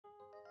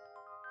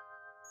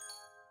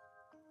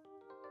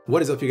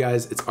What is up, you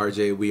guys? It's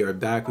RJ. We are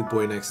back with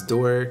Boy Next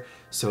Door.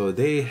 So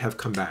they have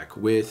come back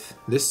with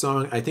this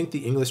song. I think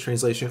the English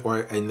translation, or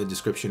in the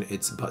description,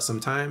 it's But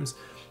Sometimes.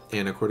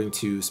 And according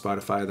to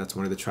Spotify, that's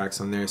one of the tracks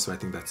on there. So I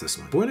think that's this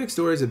one. Boy Next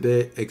Door is a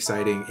bit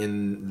exciting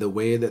in the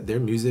way that their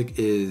music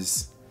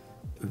is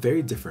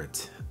very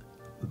different.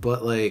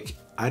 But like,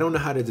 I don't know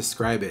how to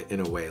describe it in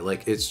a way.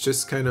 Like, it's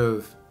just kind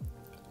of,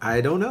 I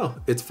don't know.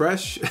 It's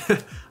fresh,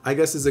 I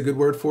guess is a good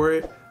word for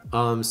it.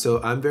 So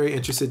I'm very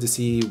interested to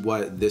see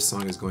what this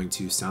song is going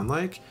to sound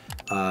like.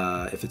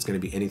 If it's going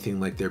to be anything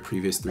like their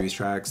previous 3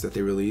 tracks that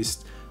they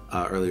released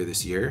earlier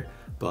this year.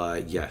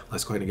 But yeah,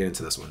 let's go ahead and get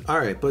into this one. All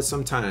right, But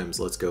Sometimes,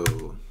 let's go.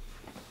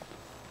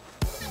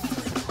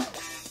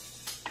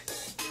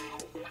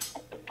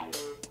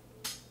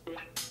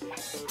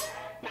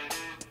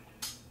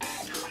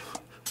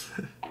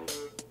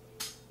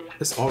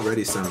 This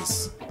already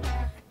sounds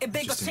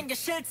interesting.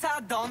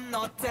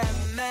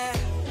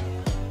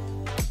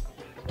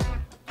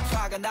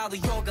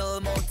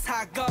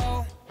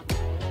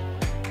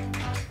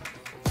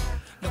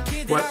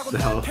 What the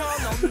hell?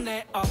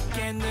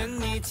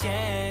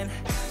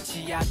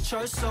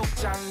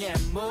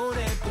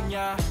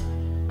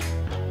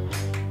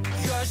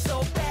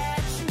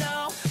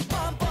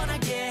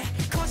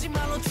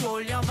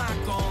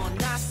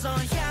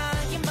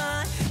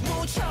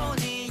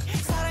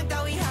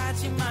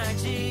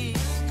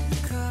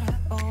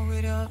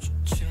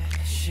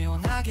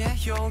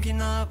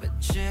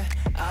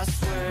 I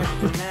swear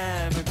you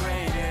never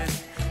graded.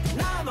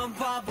 나만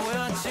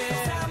바보였지.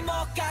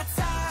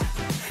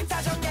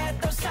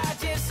 다정했던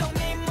사진 속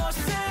네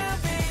모습이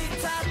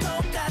다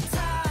똑같아.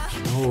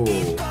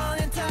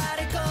 이번엔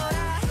다를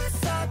거라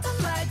했었던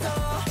말도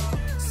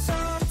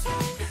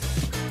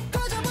sometimes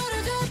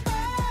꺼져버리지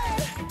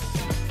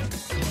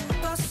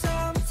but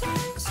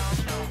sometimes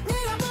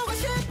네가 보고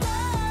싶어.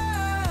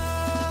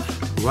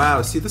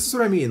 Wow, see, this is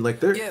what I mean. Like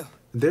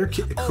their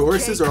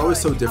choruses are always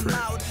so different.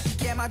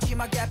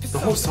 The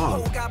whole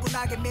song.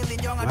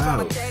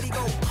 Wow.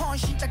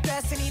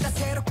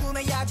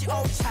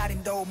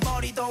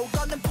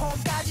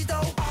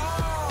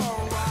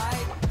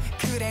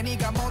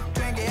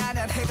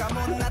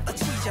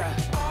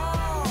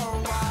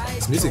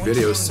 This music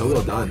video is so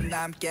well done.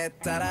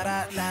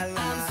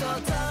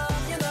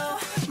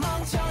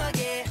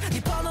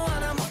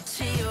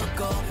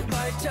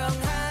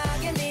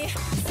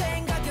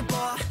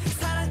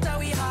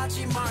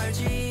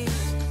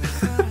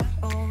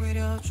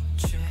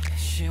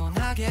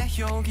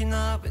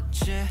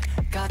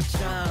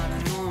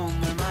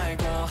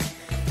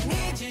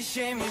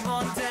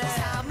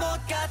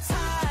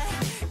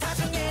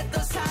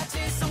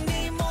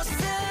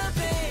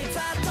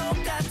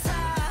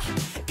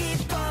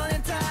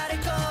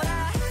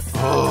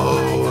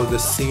 Oh, the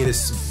scene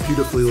is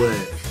beautifully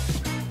lit.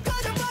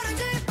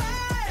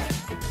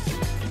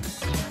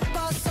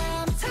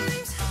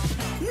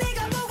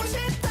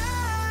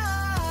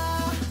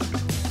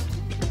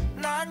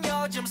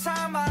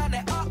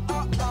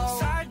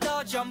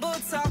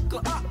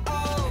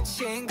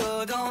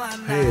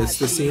 Hey, it's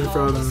the scene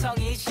from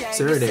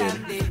Serenade.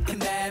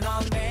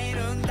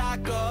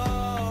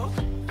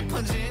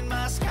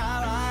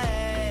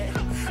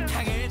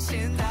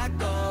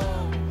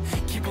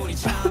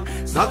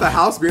 Not the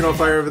house being on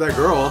fire over that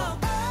girl.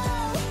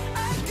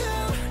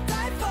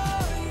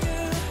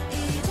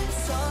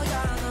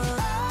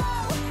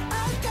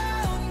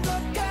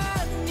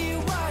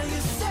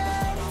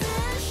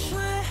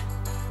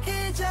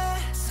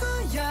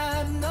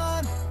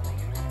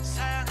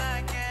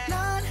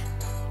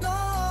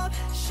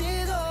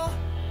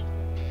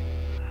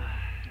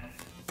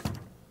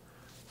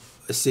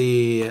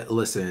 See,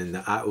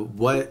 listen, I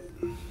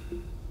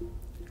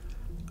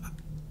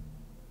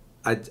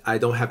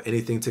don't have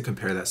anything to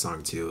compare that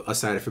song to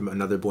aside from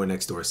another Boy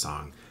Next Door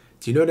song.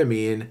 Do you know what I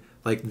mean?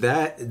 Like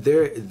that,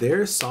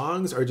 their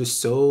songs are just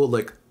so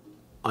like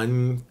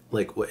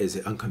what is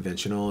it?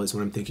 Unconventional is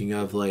what I'm thinking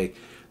of. Like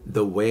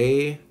the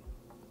way,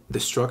 the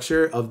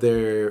structure of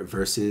their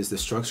verses, the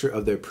structure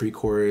of their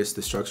pre-chorus,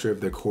 the structure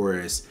of their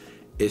chorus,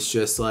 it's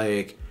just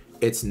like,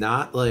 it's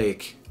not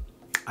like,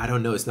 I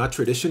don't know, it's not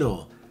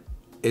traditional.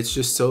 It's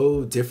just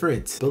so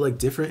different, but like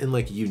different and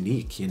like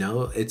unique, you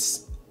know?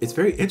 It's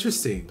very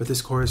interesting, but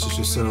this chorus is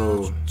just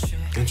so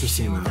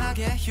interesting though.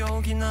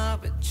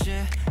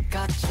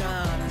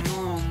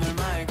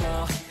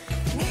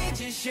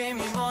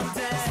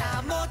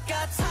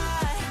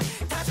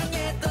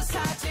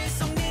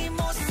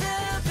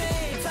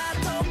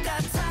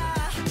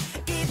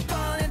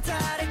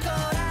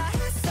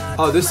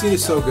 Oh, this scene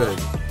is so good,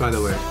 by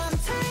the way.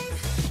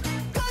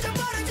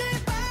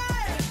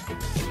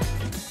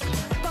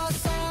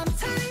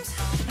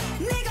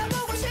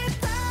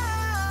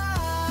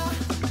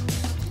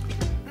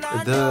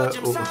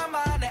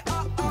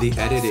 The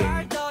editing.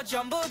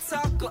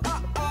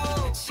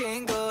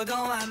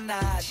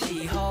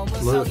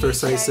 Love at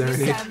First Sight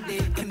Serenade.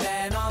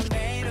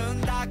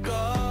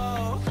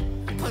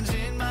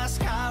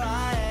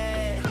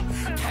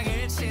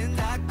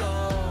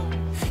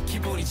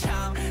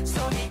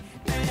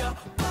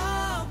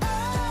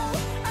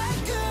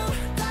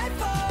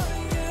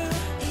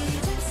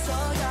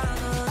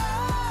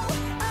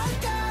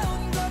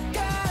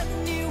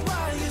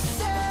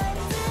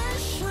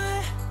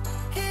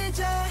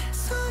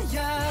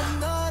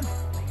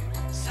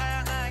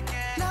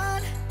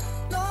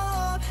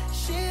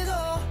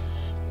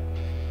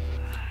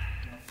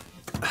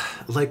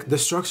 like the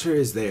structure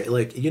is there.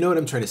 Like, you know what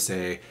I'm trying to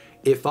say?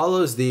 It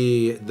follows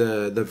the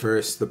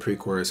verse, the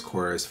pre-chorus,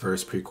 chorus,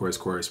 verse, pre-chorus,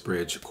 chorus,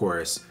 bridge,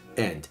 chorus,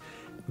 end.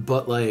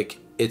 But like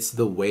it's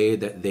the way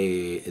that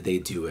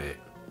they do it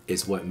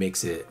is what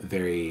makes it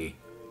very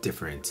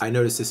different. I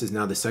noticed this is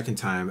now the second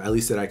time, at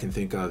least that I can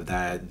think of,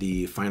 that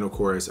the final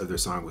chorus of their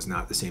song was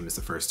not the same as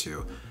the first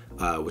two,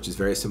 which is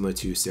very similar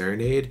to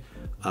Serenade.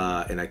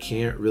 And I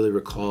can't really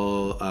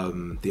recall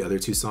the other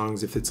two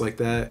songs if it's like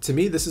that. To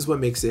me, this is what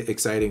makes it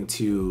exciting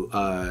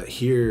to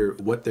hear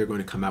what they're going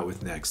to come out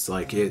with next.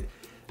 Like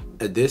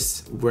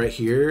this right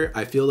here,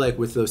 I feel like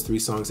with those 3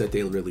 songs that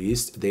they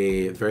released,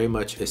 they very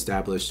much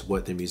established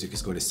what their music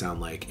is going to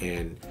sound like,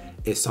 and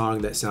a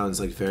song that sounds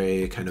like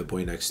very kind of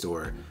Boy Next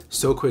Door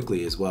so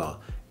quickly as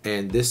well.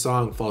 And this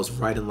song falls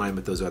right in line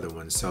with those other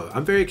ones. So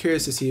I'm very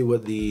curious to see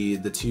what the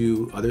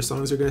 2 other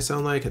songs are going to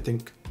sound like. I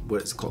think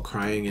what it's called,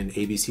 Crying and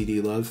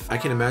ABCD Love. I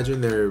can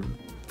imagine they're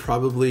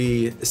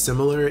probably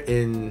similar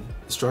in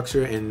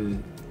structure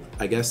and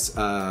I guess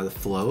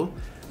flow.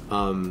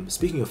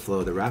 Speaking of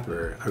Flo, the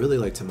rapper, I really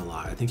liked him a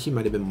lot. I think he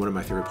might have been one of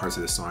my favorite parts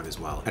of the song as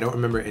well. I don't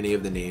remember any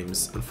of the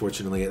names,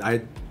 unfortunately.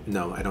 I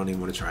don't even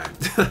want to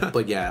try.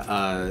 But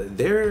yeah,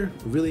 they're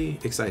really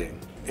exciting.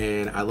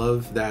 And I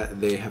love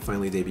that they have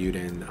finally debuted,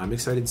 and I'm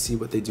excited to see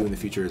what they do in the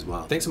future as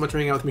well. Thanks so much for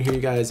hanging out with me here, you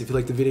guys. If you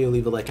liked the video,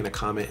 leave a like and a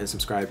comment and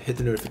subscribe. Hit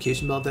the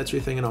notification bell if that's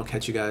your thing, and I'll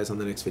catch you guys on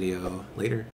the next video. Later.